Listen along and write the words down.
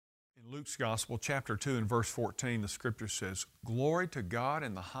Luke's Gospel, chapter 2 and verse 14, the Scripture says, "Glory to God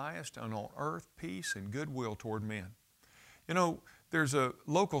in the highest, and on earth peace and goodwill toward men." You know, there's a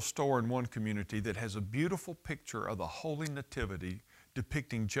local store in one community that has a beautiful picture of the Holy Nativity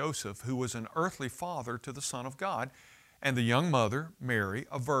depicting Joseph, who was an earthly father to the Son of God, and the young mother, Mary,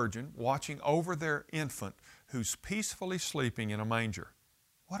 a virgin, watching over their infant who's peacefully sleeping in a manger.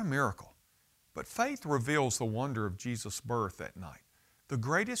 What a miracle! But faith reveals the wonder of Jesus' birth that night, the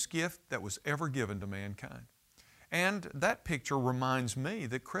greatest gift that was ever given to mankind. And that picture reminds me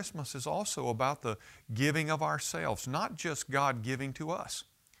that Christmas is also about the giving of ourselves, not just God giving to us.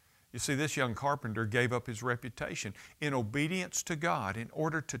 You see, this young carpenter gave up his reputation in obedience to God in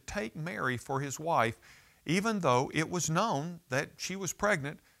order to take Mary for his wife, even though it was known that she was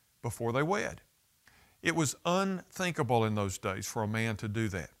pregnant before they wed. It was unthinkable in those days for a man to do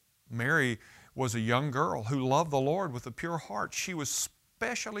that. Mary was a young girl who loved the Lord with a pure heart. She was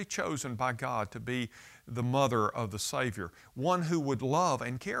specially chosen by God to be the mother of the Savior, one who would love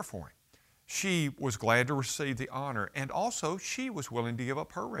and care for Him. She was glad to receive the honor, and also she was willing to give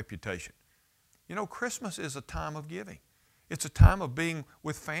up her reputation. You know, Christmas is a time of giving. It's a time of being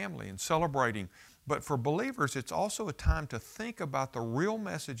with family and celebrating. But for believers, it's also a time to think about the real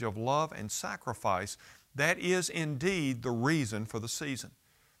message of love and sacrifice that is indeed the reason for the season.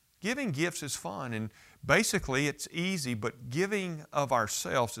 Giving gifts is fun, and basically it's easy, but giving of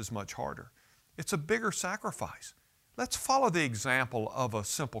ourselves is much harder. It's a bigger sacrifice. Let's follow the example of a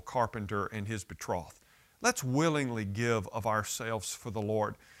simple carpenter and his betrothed. Let's willingly give of ourselves for the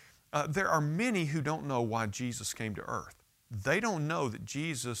Lord. There are many who don't know why Jesus came to earth. They don't know that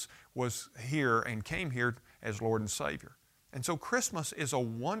Jesus was here and came here as Lord and Savior. And so Christmas is a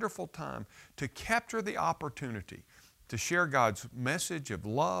wonderful time to capture the opportunity to share God's message of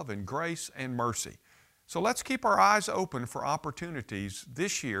love and grace and mercy. So let's keep our eyes open for opportunities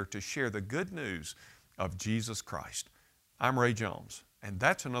this year to share the good news of Jesus Christ. I'm Ray Jones, and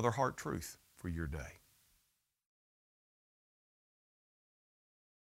that's another Heart Truth for your day.